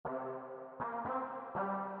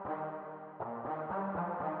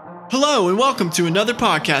Hello and welcome to another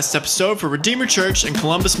podcast episode for Redeemer Church in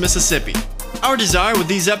Columbus, Mississippi. Our desire with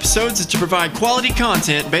these episodes is to provide quality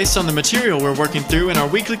content based on the material we're working through in our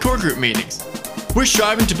weekly core group meetings. We're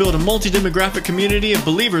striving to build a multi-demographic community of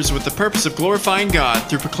believers with the purpose of glorifying God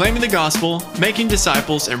through proclaiming the gospel, making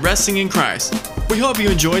disciples, and resting in Christ. We hope you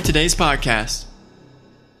enjoyed today's podcast.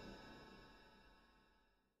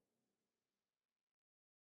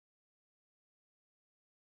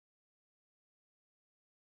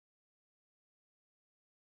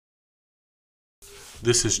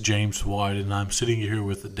 This is James White, and I'm sitting here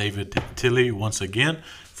with David Tilley once again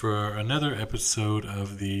for another episode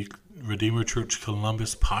of the Redeemer Church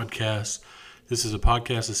Columbus podcast. This is a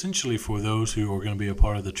podcast essentially for those who are going to be a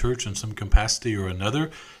part of the church in some capacity or another,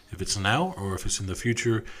 if it's now or if it's in the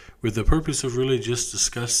future, with the purpose of really just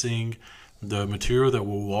discussing the material that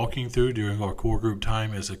we're walking through during our core group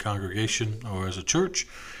time as a congregation or as a church.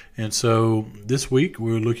 And so this week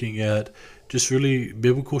we're looking at just really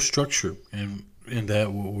biblical structure, and in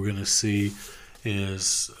that what we're going to see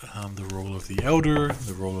is the role of the elder,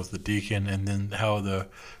 the role of the deacon, and then how the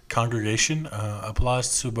congregation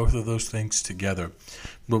applies to both of those things together.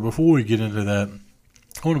 But before we get into that,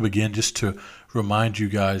 I want to begin just to remind you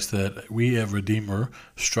guys that we at Redeemer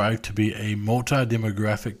strive to be a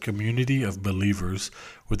multi-demographic community of believers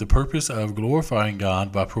with the purpose of glorifying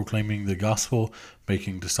God by proclaiming the gospel,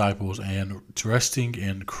 making disciples, and resting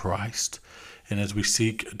in Christ. And as we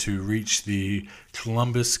seek to reach the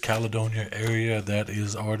Columbus, Caledonia area, that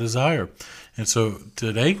is our desire. And so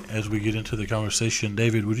today, as we get into the conversation,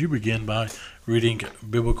 David, would you begin by reading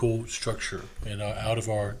biblical structure and out of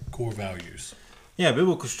our core values? Yeah,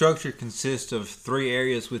 biblical structure consists of three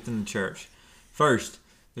areas within the church. First,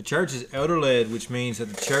 the church is elder-led, which means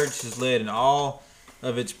that the church is led in all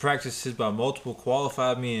of its practices by multiple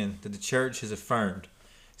qualified men that the church has affirmed.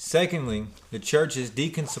 Secondly, the church is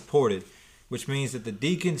deacon-supported, which means that the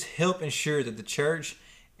deacons help ensure that the church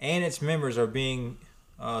and its members are being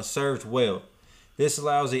served well. This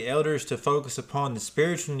allows the elders to focus upon the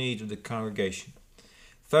spiritual needs of the congregation.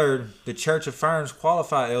 Third, the church affirms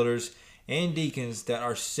qualified elders and deacons that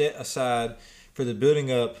are set aside for the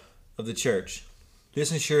building up of the church.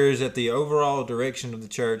 This ensures that the overall direction of the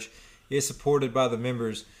church is supported by the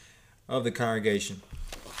members of the congregation.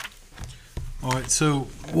 All right, so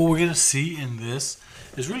what we're going to see in this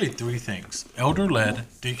is really three things: elder-led,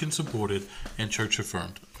 deacon-supported, and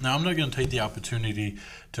church-affirmed. Now, I'm not going to take the opportunity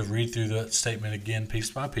to read through that statement again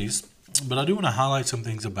piece by piece, but I do want to highlight some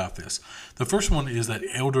things about this. The first one is that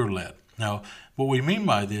elder-led. Now, what we mean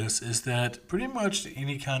by this is that pretty much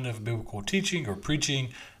any kind of biblical teaching or preaching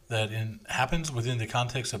that happens within the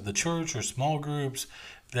context of the church or small groups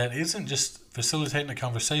that isn't just facilitating a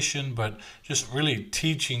conversation, but just really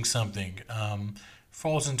teaching something,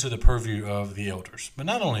 falls into the purview of the elders. But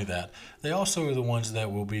not only that, they also are the ones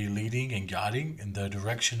that will be leading and guiding in the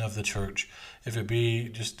direction of the church. If it be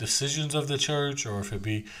just decisions of the church, or if it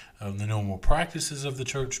be the normal practices of the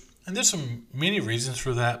church. And there's many reasons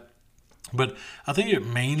for that. But I think it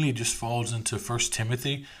mainly just falls into 1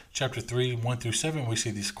 Timothy chapter 3, 1 through 7. We see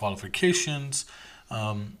these qualifications.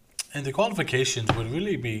 And the qualifications would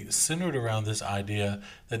really be centered around this idea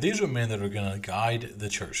that these are men that are going to guide the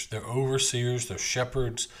church. They're overseers, they're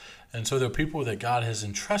shepherds, and so they're people that God has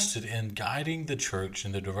entrusted in guiding the church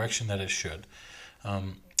in the direction that it should.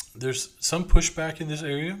 There's some pushback in this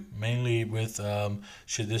area, mainly with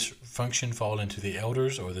should this function fall into the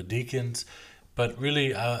elders or the deacons. But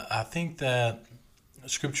really, I think that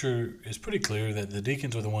Scripture is pretty clear that the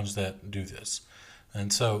deacons are the ones that do this.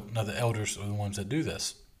 And so now the elders are the ones that do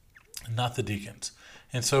this, not the deacons.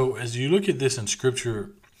 And so as you look at this in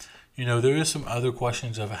Scripture, there is some other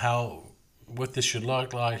questions of what this should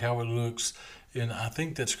look like, how it looks. And I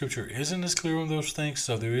think that Scripture isn't as clear on those things.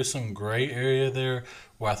 So there is some gray area there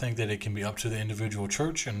where I think that it can be up to the individual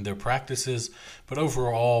church and their practices. But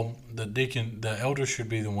overall, the elders should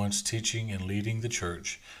be the ones teaching and leading the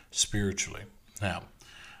church spiritually. Now,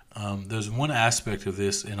 there's one aspect of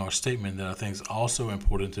this in our statement that I think is also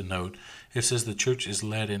important to note. It says the church is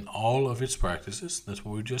led in all of its practices, that's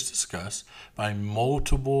what we just discussed, by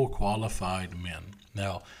multiple qualified men.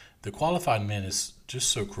 Now, the qualified men is just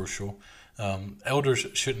so crucial. Elders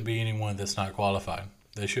shouldn't be anyone that's not qualified.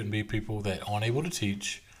 They shouldn't be people that aren't able to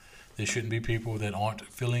teach. They shouldn't be people that aren't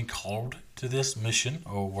feeling called to this mission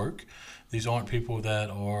or work. These aren't people that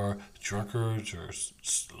are drunkards or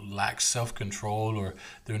lack self-control, or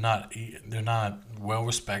they're not well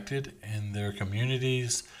respected in their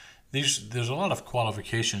communities. There's a lot of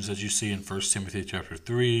qualifications that you see in 1 Timothy chapter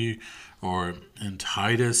 3 or in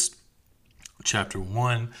Titus chapter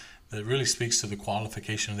 1 that really speaks to the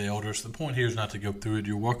qualification of the elders. The point here is not to go through it.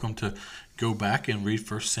 You're welcome to go back and read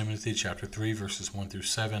 1 Timothy chapter 3, verses 1 through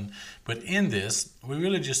 7. But in this, we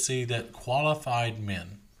really just see that qualified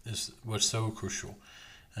men is what's so crucial.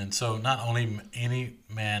 And so not only any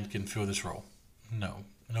man can fill this role.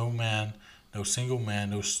 No man, no single man,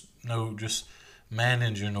 no just man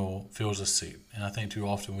in general fills a seat. And I think too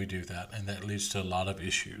often we do that, and that leads to a lot of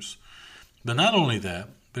issues. But not only that,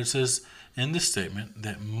 but it says in this statement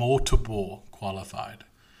that multiple qualified.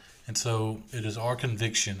 And so it is our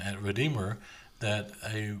conviction at Redeemer that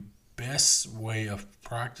a best way of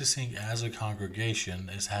practicing as a congregation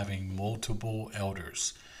is having multiple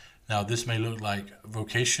elders. Now, this may look like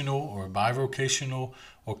vocational or bivocational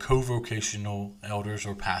or co-vocational elders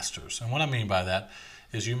or pastors. And what I mean by that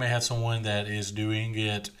is you may have someone that is doing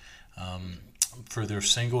it for their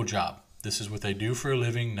single job. This is what they do for a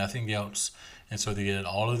living, nothing else. And so they get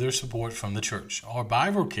all of their support from the church. Or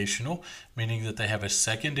bivocational, meaning that they have a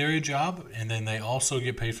secondary job and then they also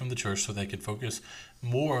get paid from the church so they can focus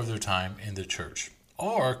more of their time in the church.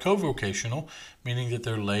 Or co-vocational, meaning that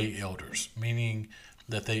they're lay elders, meaning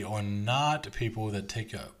that they are not people that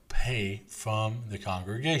take a pay from the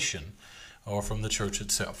congregation or from the church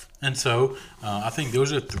itself. And so I think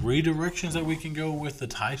those are three directions that we can go with the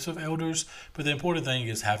types of elders. But the important thing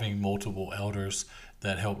is having multiple elders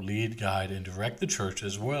that help lead, guide, and direct the church,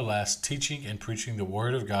 as well as teaching and preaching the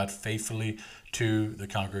word of God faithfully to the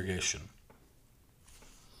congregation.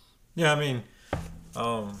 Yeah, I mean,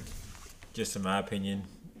 just in my opinion,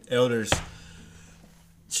 elders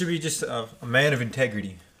should be just a man of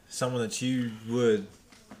integrity, someone that you would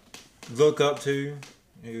look up to,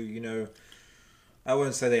 who, I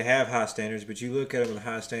wouldn't say they have high standards, but you look at them with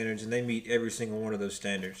high standards and they meet every single one of those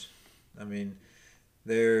standards. I mean,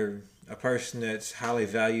 they're a person that's highly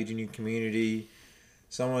valued in your community,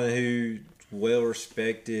 someone who's well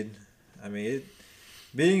respected. I mean,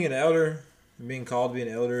 being an elder, being called to be an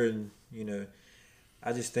elder, and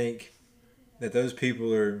I just think that those people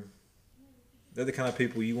they're the kind of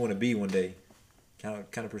people you want to be one day, kind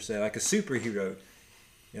of per se, like a superhero.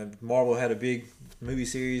 Marvel had a big movie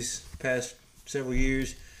series past several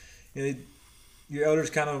years. Your elders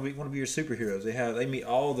kind of want to be your superheroes. They meet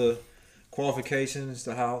all the qualifications,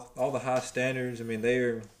 all the high standards. I mean,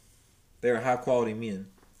 they're high quality men.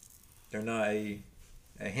 They're not a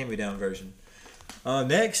hand-me-down version.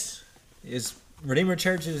 Next is Redeemer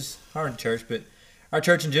Church's hard church, but our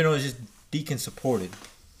church in general is just deacon supported.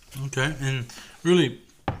 Okay, and really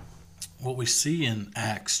what we see in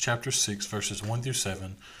Acts chapter 6 verses 1 through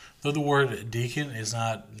 7, though the word deacon is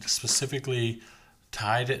not specifically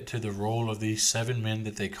tied to the role of these 7 men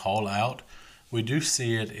that they call out, we do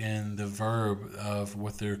see it in the verb of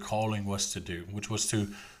what their calling was to do, which was to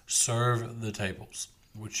serve the tables,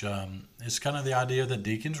 which is kind of the idea that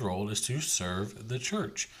deacon's role is to serve the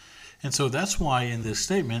church. And so that's why in this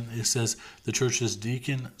statement it says the church is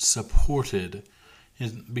deacon supported,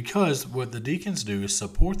 because what the deacons do is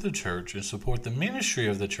support the church and support the ministry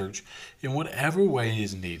of the church in whatever way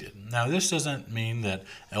is needed. Now, this doesn't mean that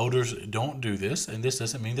elders don't do this, and this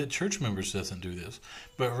doesn't mean that church members doesn't do this,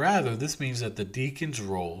 but rather this means that the deacon's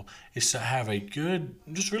role is to have a good,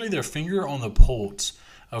 just really their finger on the pulse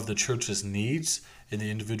of the church's needs and the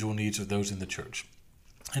individual needs of those in the church.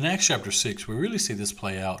 In Acts chapter 6, we really see this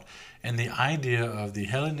play out in the idea of the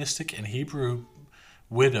Hellenistic and Hebrew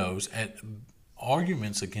widows at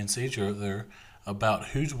arguments against each other about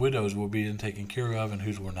whose widows were being taken care of and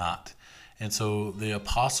whose were not. And so the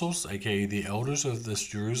apostles, aka the elders of this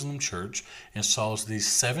Jerusalem church, installs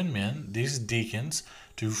these 7 men, these deacons,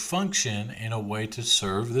 to function in a way to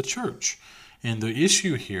serve the church. And the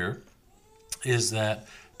issue here is that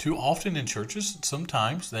too often in churches,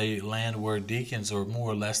 sometimes they land where deacons are more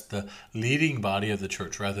or less the leading body of the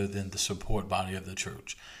church rather than the support body of the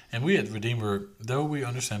church. And we at Redeemer, though we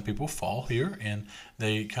understand people fall here and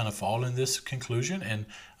they kind of fall in this conclusion, and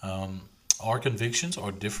our convictions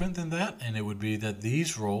are different than that, and it would be that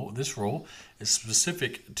this role is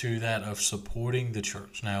specific to that of supporting the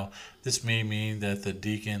church. Now, this may mean that the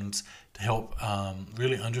deacons to help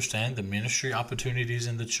really understand the ministry opportunities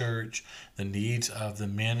in the church, the needs of the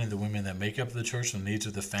men and the women that make up the church, the needs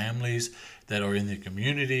of the families that are in the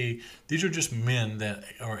community. These are just men that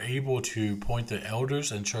are able to point the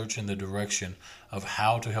elders and church in the direction of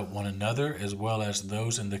how to help one another as well as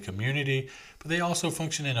those in the community. But they also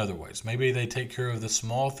function in other ways. Maybe they take care of the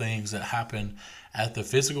small things that happen at the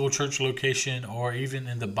physical church location or even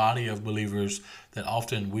in the body of believers that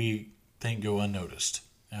often we think go unnoticed.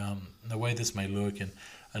 The way this may look in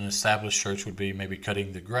an established church would be maybe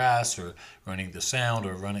cutting the grass or running the sound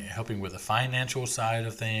or helping with the financial side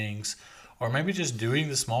of things, or maybe just doing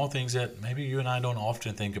the small things that maybe you and I don't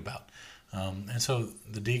often think about. And so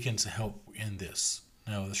the deacons help in this.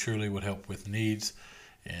 Now, it surely would help with needs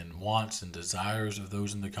and wants and desires of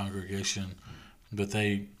those in the congregation, but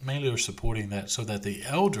they mainly are supporting that so that the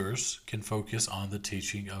elders can focus on the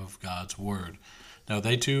teaching of God's Word. Now,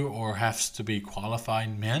 they too have to be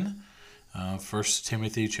qualified men. 1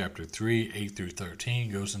 Timothy chapter 3, 8 through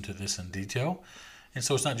 13 goes into this in detail. And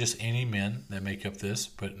so it's not just any men that make up this,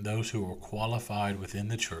 but those who are qualified within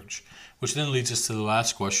the church. Which then leads us to the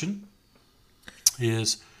last question,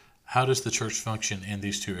 is how does the church function in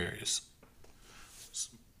these two areas?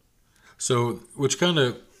 So, which kind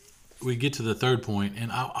of, we get to the third point, and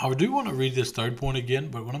I do want to read this third point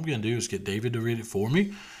again, but what I'm going to do is get David to read it for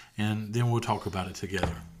me, and then we'll talk about it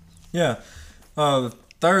together. Yeah.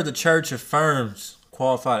 Third, the church affirms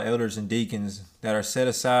qualified elders and deacons that are set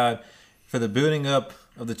aside for the building up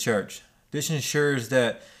of the church. This ensures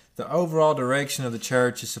that the overall direction of the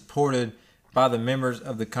church is supported by the members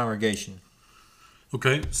of the congregation.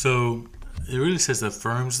 Okay, so it really says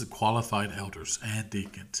affirms the qualified elders and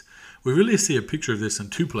deacons. We really see a picture of this in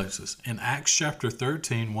two places. In Acts chapter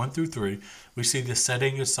 13, 1 through 3, we see the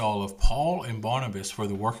setting aside of Paul and Barnabas for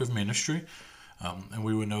the work of ministry. And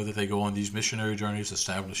we would know that they go on these missionary journeys,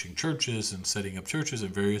 establishing churches and setting up churches in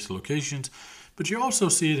various locations. But you also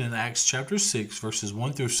see it in Acts chapter 6, verses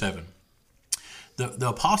 1 through 7. The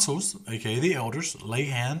apostles, aka the elders, lay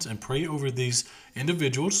hands and pray over these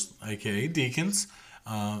individuals, aka deacons,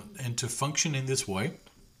 and to function in this way.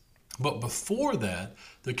 But before that,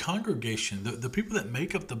 the congregation, the people that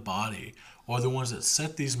make up the body, are the ones that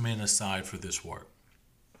set these men aside for this work.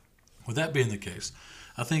 With that being the case,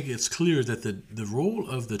 I think it's clear that the role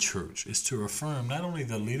of the church is to affirm not only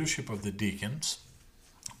the leadership of the deacons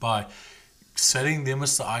by setting them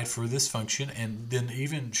aside for this function and then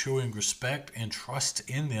even showing respect and trust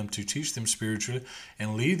in them to teach them spiritually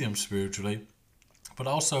and lead them spiritually, but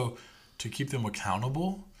also to keep them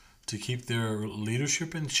accountable, to keep their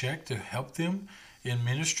leadership in check, to help them in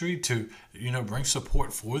ministry, to bring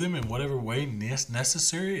support for them in whatever way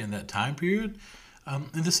necessary in that time period.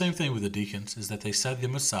 And the same thing with the deacons is that they set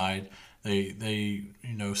them aside. They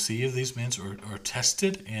see if these men are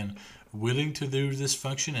tested and willing to do this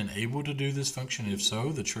function and able to do this function. If so,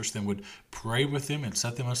 the church then would pray with them and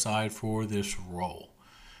set them aside for this role.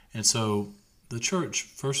 And so the church,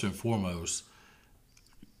 first and foremost,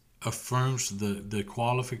 affirms the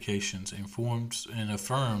qualifications, informs and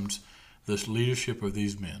affirms the leadership of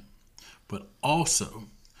these men. But also,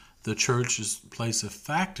 the church plays a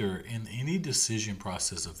factor in any decision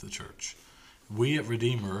process of the church. We at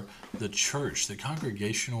Redeemer, the church, the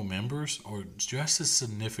congregational members, are just as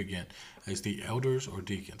significant as the elders or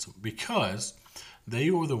deacons because they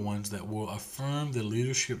are the ones that will affirm the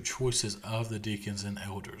leadership choices of the deacons and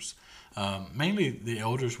elders. Mainly the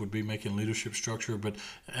elders would be making leadership structure, but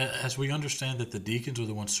as we understand that the deacons are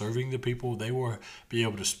the ones serving the people, they will be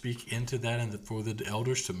able to speak into that and for the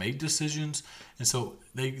elders to make decisions. And so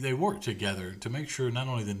they work together to make sure not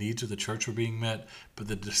only the needs of the church are being met, but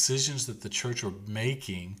the decisions that the church are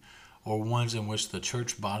making are ones in which the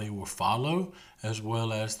church body will follow, as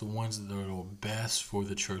well as the ones that are best for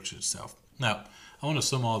the church itself. Now, I want to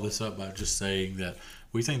sum all this up by just saying that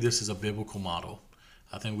we think this is a biblical model.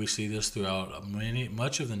 I think we see this throughout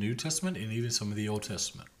much of the New Testament and even some of the Old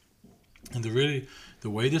Testament. And the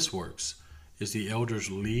way this works is the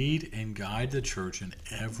elders lead and guide the church in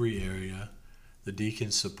every area. The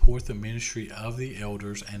deacons support the ministry of the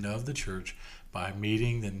elders and of the church by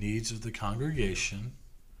meeting the needs of the congregation.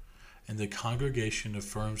 And the congregation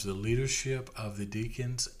affirms the leadership of the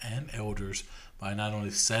deacons and elders by not only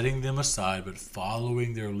setting them aside, but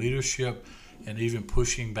following their leadership and even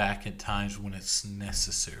pushing back at times when it's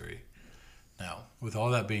necessary. Now, with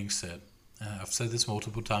all that being said, I've said this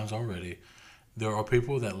multiple times already, there are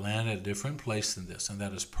people that land at a different place than this, and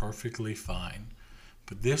that is perfectly fine.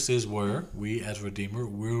 But this is where we as Redeemer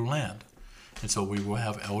will land. And so we will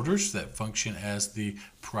have elders that function as the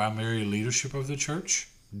primary leadership of the church,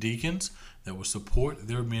 deacons that will support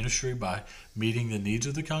their ministry by meeting the needs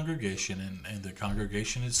of the congregation, and the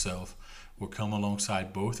congregation itself will come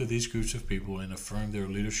alongside both of these groups of people and affirm their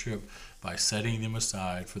leadership by setting them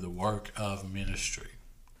aside for the work of ministry,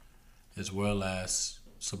 as well as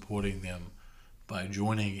supporting them by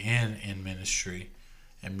joining in ministry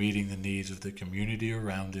and meeting the needs of the community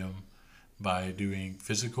around them by doing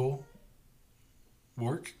physical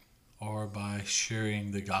work or by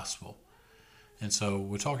sharing the gospel. And so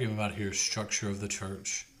we're talking about here structure of the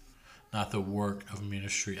church, not the work of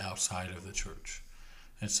ministry outside of the church.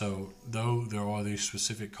 And so though there are these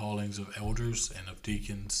specific callings of elders and of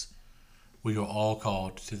deacons, we are all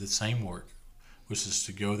called to the same work, which is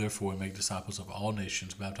to go therefore and make disciples of all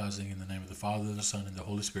nations, baptizing in the name of the Father, the Son, and the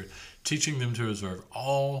Holy Spirit, teaching them to observe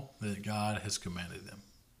all that God has commanded them.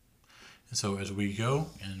 And so as we go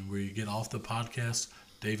and we get off the podcast,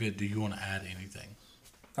 David, do you want to add anything?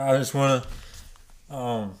 I just want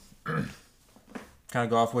to kind of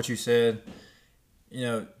go off what you said. You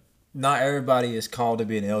know, not everybody is called to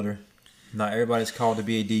be an elder. Not everybody is called to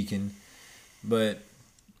be a deacon. But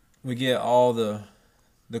we get all the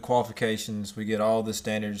qualifications. We get all the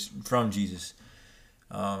standards from Jesus.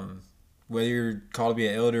 Whether you're called to be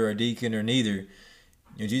an elder or a deacon or neither,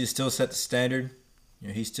 Jesus still set the standard.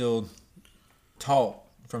 He still taught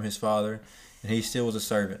from his Father, and he still was a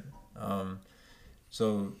servant.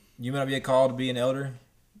 So you may not be called to be an elder,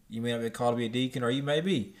 you may not be called to be a deacon, or you may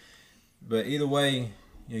be. But either way,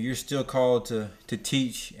 you're still called to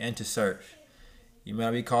teach and to serve. You may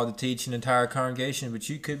not be called to teach an entire congregation, but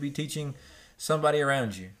you could be teaching somebody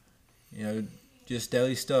around you. Just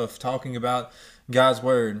daily stuff, talking about God's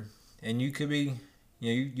word. And you could be,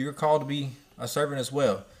 you're called to be a servant as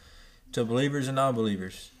well to believers and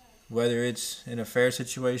non-believers. Whether it's in a fair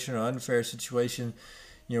situation or unfair situation,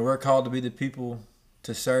 we're called to be the people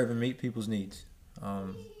to serve and meet people's needs,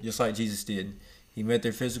 just like Jesus did. He met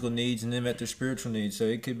their physical needs and then met their spiritual needs. So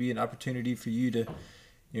it could be an opportunity for you to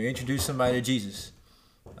introduce somebody to Jesus.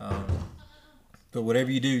 But whatever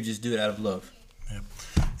you do, just do it out of love. Yeah.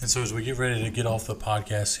 And so as we get ready to get off the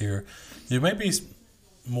podcast here, there may be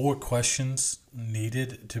more questions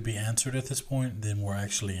needed to be answered at this point than were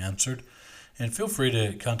actually answered. And feel free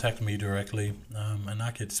to contact me directly, and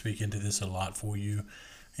I could speak into this a lot for you.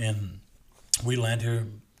 And we land here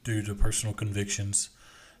due to personal convictions,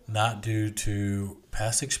 not due to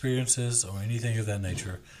past experiences or anything of that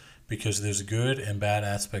nature, because there's good and bad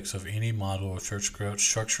aspects of any model of church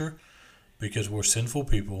structure, because we're sinful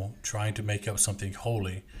people trying to make up something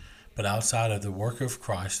holy, but outside of the work of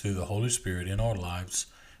Christ through the Holy Spirit in our lives,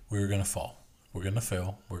 we're going to fall. We're going to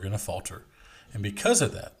fail. We're going to falter. And because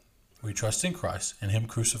of that, we trust in Christ and Him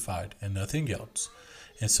crucified and nothing else.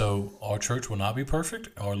 And so our church will not be perfect.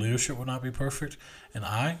 Our leadership will not be perfect. And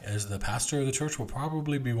I, as the pastor of the church, will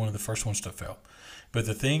probably be one of the first ones to fail. But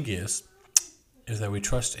the thing is that we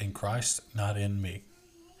trust in Christ, not in me.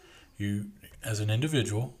 You, as an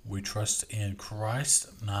individual, we trust in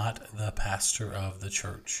Christ, not the pastor of the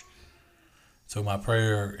church. So my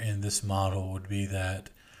prayer in this model would be that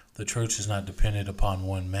the church is not dependent upon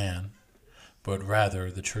one man, but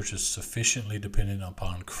rather the church is sufficiently dependent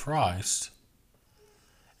upon Christ,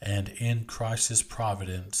 and in Christ's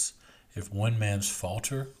providence, if one man's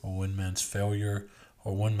falter or one man's failure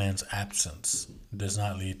or one man's absence does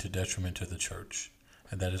not lead to detriment to the church.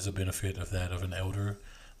 And that is a benefit of that of an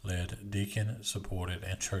elder-led, deacon-supported,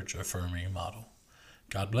 and church-affirming model.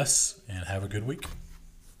 God bless, and have a good week.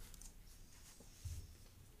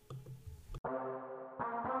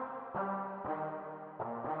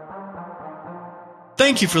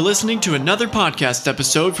 Thank you for listening to another podcast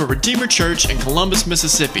episode for Redeemer Church in Columbus,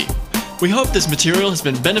 Mississippi. We hope this material has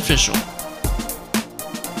been beneficial.